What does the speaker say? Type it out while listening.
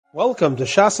Welcome to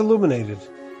Shas Illuminated.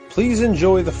 Please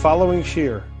enjoy the following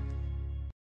shir.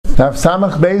 Tav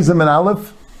Samach Beis and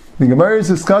Aleph. The Gemara is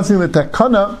discussing the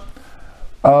takana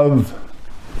of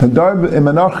the dar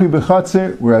imanachi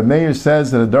b'chatzir, where Rabbi Meir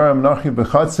says that a dar imanachi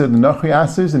b'chatzir, the nachi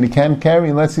asers, and he can't carry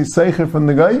unless he's seicher from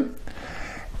the guy.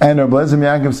 And Rabbi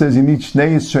Yaakov says you need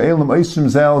shnei Yisraelim oisrim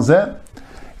zel zeh.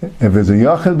 If there's a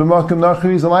yachid b'makom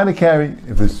nachi, he's allowed to carry.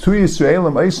 If there's two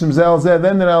Yisraelim oisrim zel zeh,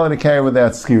 then they're allowed to carry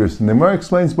without skiris. And the Gemara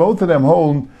explains both of them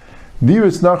hold dir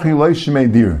is nachi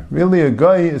loishmei dir. Really, a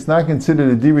guy is not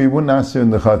considered a dir. He wouldn't answer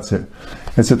in the chatzir.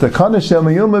 It's a takana shel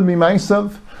miyilmad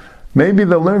mimaisav. Maybe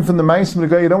they'll learn from the ma'asim of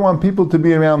the guy. You don't want people to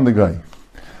be around the guy.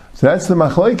 So that's the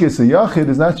machlokes. A yachid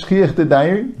is not shchiach the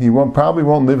dair. He probably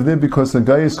won't live there because the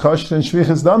guy is chashed and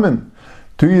shvichas damin.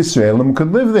 Two Yisraelim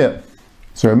could live there.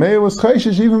 So Rameir was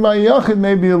chashish even by a yachid.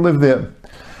 Maybe he'll live there.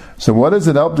 So what does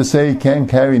it help to say he can't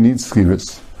carry, needs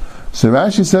skiris? So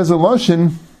Rashi says a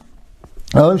lashon.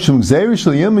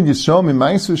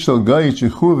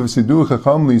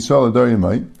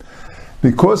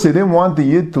 Because they didn't want the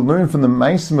Yid to learn from the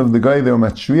Maisim of the guy they were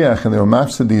Matriach and they were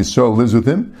Mafsad, the Yisrael lives with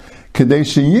him. So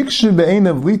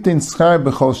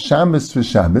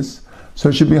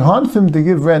it should be hard for him to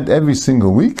give rent every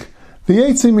single week. The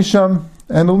Yetzi Misham,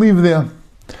 and he'll leave there.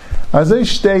 As they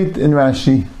state in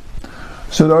Rashi.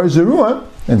 So there is a Ruah,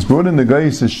 and it's brought in the guy,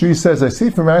 she says, I see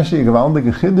from Rashi, a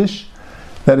Chiddush,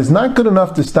 that it's not good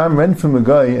enough to stam rent from a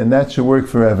guy and that should work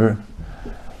forever.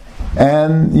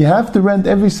 And you have to rent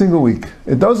every single week.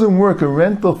 It doesn't work a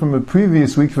rental from a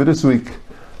previous week for this week.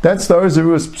 That's the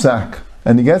Arzaru's psak.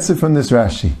 And he gets it from this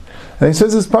Rashi. And he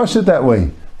says it's pashut that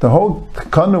way. The whole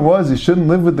kana was you shouldn't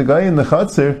live with the guy in the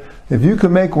chatzir. If you could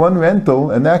make one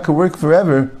rental and that could work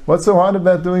forever, what's so hard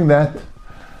about doing that?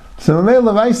 So Mamei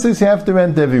Levi says you have to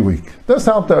rent every week. That's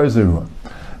how the Arzaru.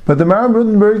 But the Maram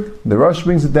Rudenberg, the Rosh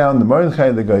brings it down, the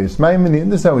Mordechai, the guy is Maimoni,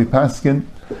 and this is how we paskin.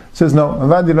 Says no,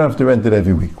 Avad, you don't have to rent it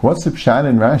every week. What's the pshat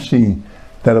in Rashi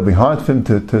that'll be hard for him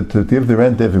to give the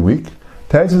rent every week?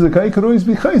 Taz is the guy could always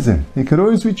be chayzer. He could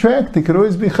always retract. He could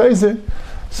always be chayzer.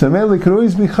 So Mele could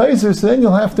always be chayzer. So then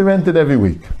you'll have to rent it every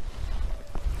week.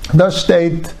 Thus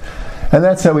state, and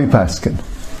that's how we paskin.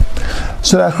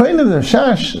 So the Achrein of the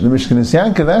Shash, the Mishkanis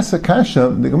Yanka, that's the kasha.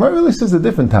 The Gemara really says a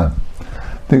different time.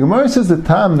 The Gemara says the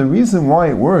time. The reason why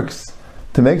it works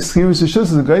to make skirus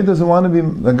rishus, the guy doesn't want to be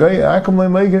a guy akum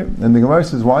leimeger, and the Gemara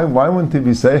says why wouldn't he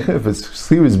be seicher? If it's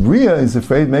skirus bria, he's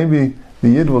afraid maybe the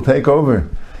yid will take over.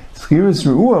 Skirus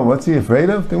ruah, what's he afraid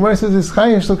of? The Gemara says it's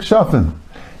chayesh l'kshafim.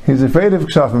 He's afraid of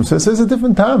kshafim. So it says a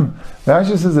different time.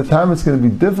 Rashi says the time it's going to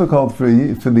be difficult for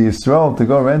the Yisrael to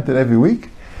go rent it every week,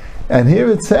 and here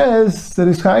it says that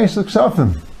it's chayesh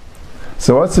l'kshafim.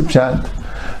 So what's the pshat?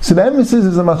 So the emphasis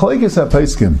is a machlokes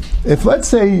hapaiskim. If let's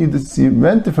say you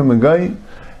rent it from a guy,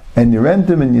 and you rent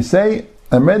him and you say,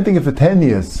 I'm renting it for 10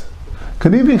 years.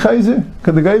 Could he be chayzer?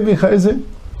 Could the guy be chayzer?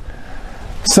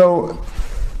 So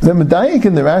the medayik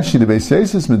in the Rashi, the Beis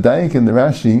Yosef medayik in the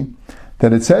Rashi,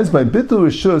 that it says by bitul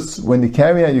rishus, when you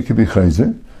carry out you could be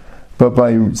chayzer, but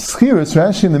by schirus,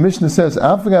 Rashi in the Mishnah says,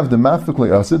 afagav the mafik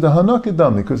le'aseh, the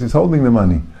hanakadam, because he's holding the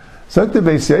money. So the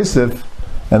Beis Yosef,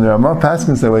 and there are more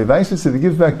paskins that way. Vaisha said, if he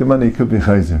gives back the money, it could be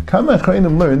chayzer. Kama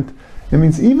Achreinim learned, it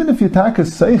means even if you take a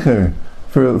seicher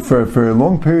for a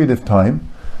long period of time,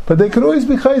 but they could always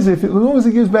be chayzer as long as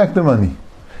he gives back the money.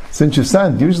 It's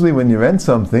interesting. Usually when you rent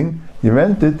something, you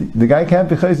rent it, the guy can't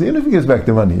be chayzer even if he gives back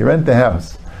the money. You rent the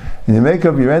house, and you make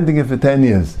up, you're renting it for 10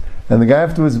 years, and the guy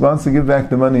afterwards wants to give back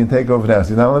the money and take over the house.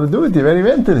 You're not allowed to do it, you already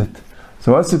rented it.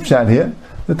 So what's the pshat here?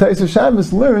 The Taisa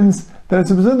Shabbos learns that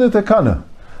it's a b'zunda takana.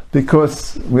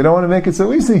 Because we don't want to make it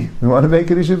so easy. We want to make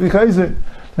it, he should be chayzer.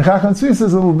 The Chacham Tzvi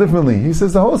says a little differently. He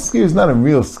says the whole skier is not a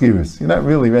real skiris. You're not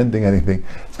really renting anything.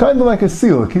 It's kind of like a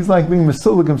silk. He's like being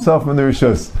mesulik himself from the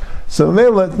Rishos. So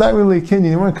Mela, it's not really a kinyan.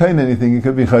 You weren't kind of anything. You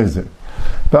could be chayzer.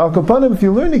 But Al Kapanim, if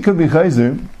you learn he could be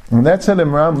chayzer, and that's how the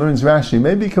Maram learns Rashi,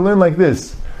 maybe you can learn like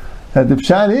this. That the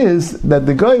pshat is that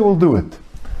the guy will do it.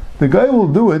 The guy will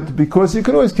do it because you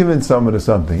can always convince someone to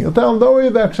something. You'll tell him, don't worry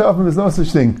about shafim, there's no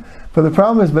such thing. But the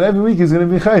problem is, but every week he's going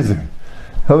to be chayzer.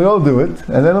 He'll all do it,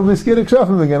 and then he'll be scared of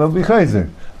shafim again, he'll be chayzer.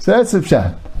 So that's the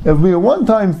pshat. It'll be a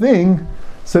one-time thing,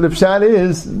 so the pshat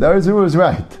is, the Arzaru is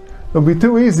right. It'll be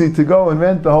too easy to go and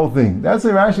rent the whole thing. That's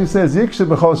what Rashi says, yiksha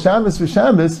b'chol Shabbos for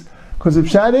Shabbos, because the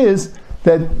pshat is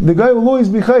that the guy will always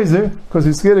be chayzer, because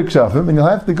he's scared of shafim, and you'll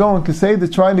have to go and kasei to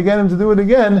trying to get him to do it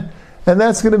again, and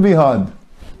that's going to be hard.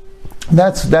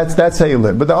 That's how you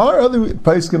learn. But there are other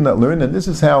poskim that learn, and this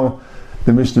is how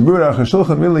the Mishnah Berurah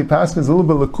Shulchan really passes a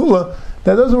little bit lakula.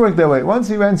 That doesn't work that way. Once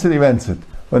he rents it, he rents it.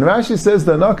 When Rashi says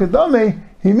the nakadame,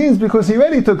 he means because he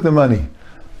already took the money.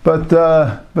 But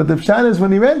the pshat is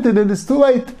when he rented it, it's too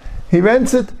late. He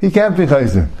rents it, he can't be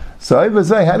chayzer. So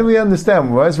how do we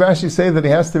understand? Why does Rashi say that he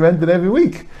has to rent it every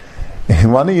week?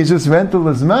 Why don't you just rent the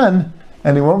man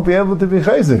and he won't be able to be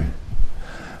chayzer?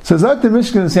 So Zak the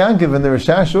Mishkan Yankiv and the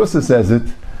Rashash also says it.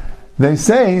 They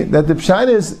say that the pshat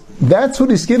is that's what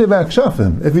he's scared about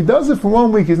kshafim. If he does it for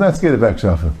 1 week, he's not scared about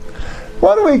kshafim.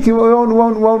 1 week he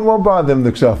won't bother him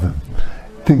the kshafim.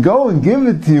 To go and give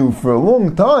it to you for a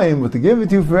long time, but to give it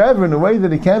to you forever in a way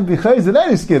that he can't be chayzer,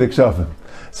 that is scared of kshafim.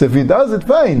 So if he does it,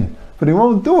 fine, but he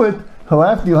won't do it. You'll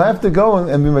have to go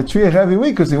and be matriach every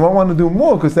week because he won't want to do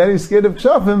more because that he's scared of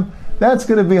kshafim. That's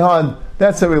going to be hard.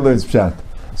 That's how he learns pshat.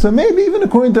 So maybe even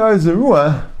according to our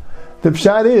Zerua, the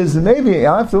pshat is maybe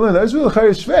I have to learn. There's really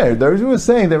chayish shver. There's really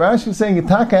saying that Rashi is saying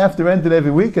Yitaka have to rent it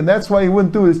every week, and that's why he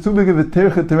wouldn't do it. It's too big of a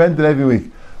tircha to rent it every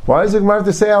week. Why does the Gemara have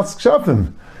to say al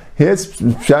kshafim? Here,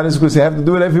 pshat is because you have to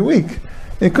do it every week.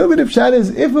 It could be the pshat is,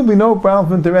 if it will be no problem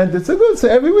for him to rent it, so good, so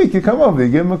every week you come over,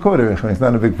 you give him a quarter, it's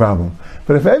not a big problem.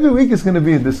 But if every week is going to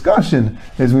be a discussion,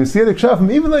 as we see the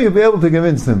kshafim, even though you'll be able to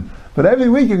convince him, but every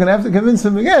week you're going to have to convince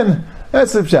him again,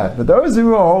 that's the pshat. But the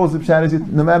Zerua holds the pshat is,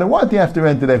 no matter what, you have to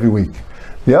rent it every week.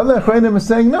 The other Achronim is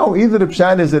saying, no, either the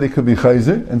pshat is that it could be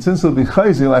chayzer, and since it'll be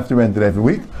chayzer, you'll have to rent it every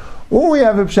week, or we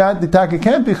have a pshat, the taka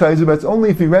can't be chayzer, but it's only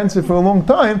if he rents it for a long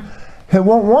time. He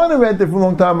won't want to rent it for a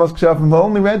long time, he'll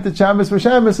only rent it Shabbos for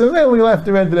Shabbos, so then he'll have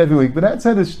to rent it every week. But that's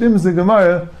how the shtims the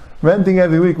Gemara, renting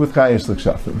every week with chayish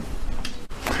l'kshafim.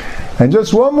 And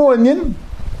just one more onion,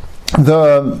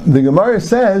 the Gemara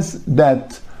says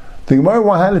that the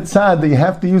Gemara had it sad that you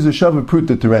have to use a shavu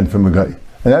pruta to rent from a guy.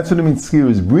 And that's what it means, skir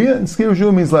is bria, and skir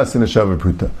zhu means less than a shavu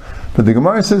pruta. But the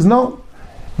Gemara says no.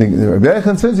 The Rabbi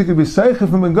Aharon says you could be seicha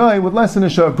from a guy with less than a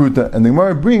shav pruta, and the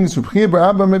Gemara brings the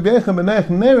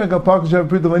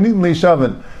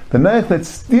neich that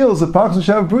steals a pax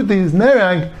shav pruta is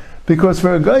nerag, because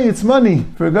for a guy it's money.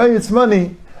 For a guy it's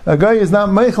money. A guy is not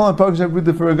meichel on pax shav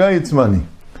pruta. For a guy it's money.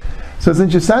 So it's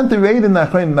interesting to read in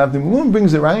that. The Amud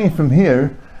brings a raya from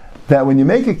here that when you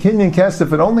make a kinyan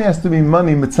kesef, it only has to be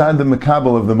money mitzad the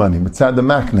makabel of the money, mitzad the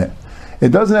makne.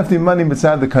 It doesn't have to be money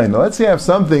mitzad the kaina. Let's say you have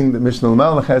something that Mishnah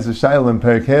Malach has a shayla in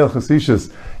Perikei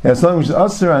Chasishus. You have something which is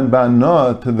asur and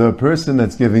ba'ana to the person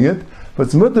that's giving it, but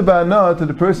it's mutter ba'ana to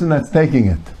the person that's taking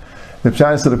it. The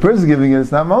pshat to the person giving it,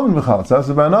 it's not mammon b'chal. It's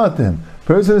asur ba'ana to him. The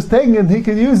person is taking it, he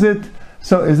can use it.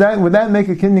 So would that make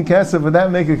a kinyan kesef? Would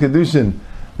that make a kedushin?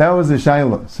 That was the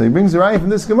shayla. So he brings the raya from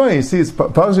this gemara. You see, it's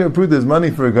pashir approved as money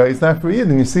for a guy. It's not for a yid,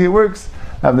 and you see it works.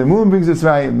 The moon brings this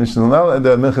raya.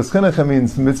 The Minchas Chinuch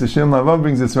means Mitzvah Shem Lavav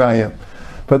brings this raya.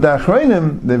 But the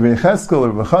Achronim, the V'cheskel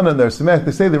or V'chanan, the Arsamech,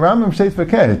 they say the Rambam Sheit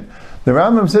Fakert. The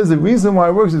Rambam says the reason why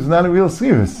it works is it's not a real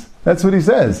skirus. That's what he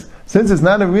says. Since it's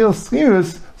not a real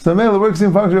skirus, so Mela works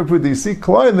in function of Pruta. You see,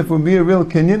 Kloyin, if it would be a real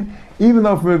kinyan, even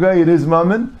though for a guy it is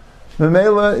Mammon, the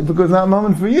Mela, because it's not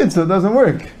Mammon for Yid, so it doesn't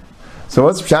work. So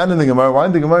what's Pshat in the Gemara? Why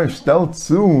did the Gemara shtel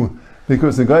tzu?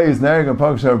 Because the guy is Nareg and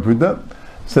Pakshav Pruta.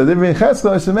 So the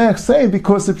V'cheskel Arsamech say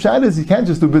because the Pshat is you can't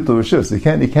just do Bittul Rishus. You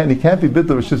can't be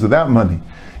Bittul Rishus without money.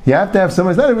 You have to have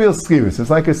someone. It's not a real skirus. It's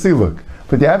like a siluk,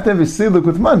 but you have to have a siluk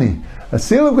with money. A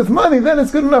siluk with money, then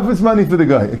it's good enough. It's money for the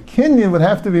guy. A kinyan would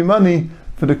have to be money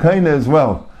for the kaina as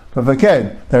well. But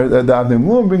okay, the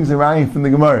Avnei brings a raya from the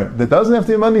Gemara that doesn't have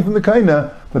to be money from the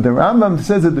kaina. But the Rambam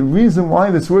says that the reason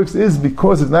why this works is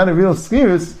because it's not a real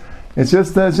skirus. It's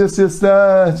just a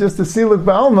siluk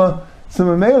ba'alma. So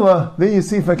Mamela, there you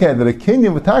see faked that a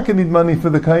kinyan would taka need money for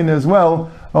the kaina as well.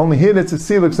 Only here it's a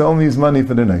siluk, so only use money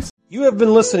for the nice. You have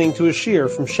been listening to a shiur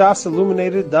from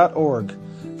shasilluminated.org.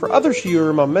 For other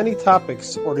shiurim on many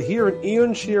topics, or to hear an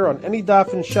iyun shiur on any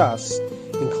daf in Shas,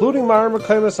 including Ma'ar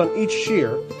Mekaymas on each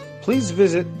shiur, please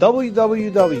visit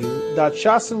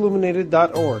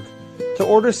www.shasilluminated.org. To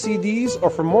order CDs or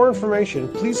for more information,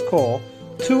 please call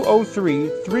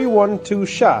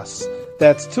 203-312-SHAS.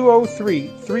 That's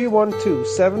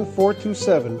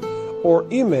 203-312-7427, or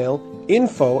email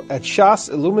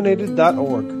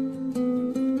info@shasilluminated.org.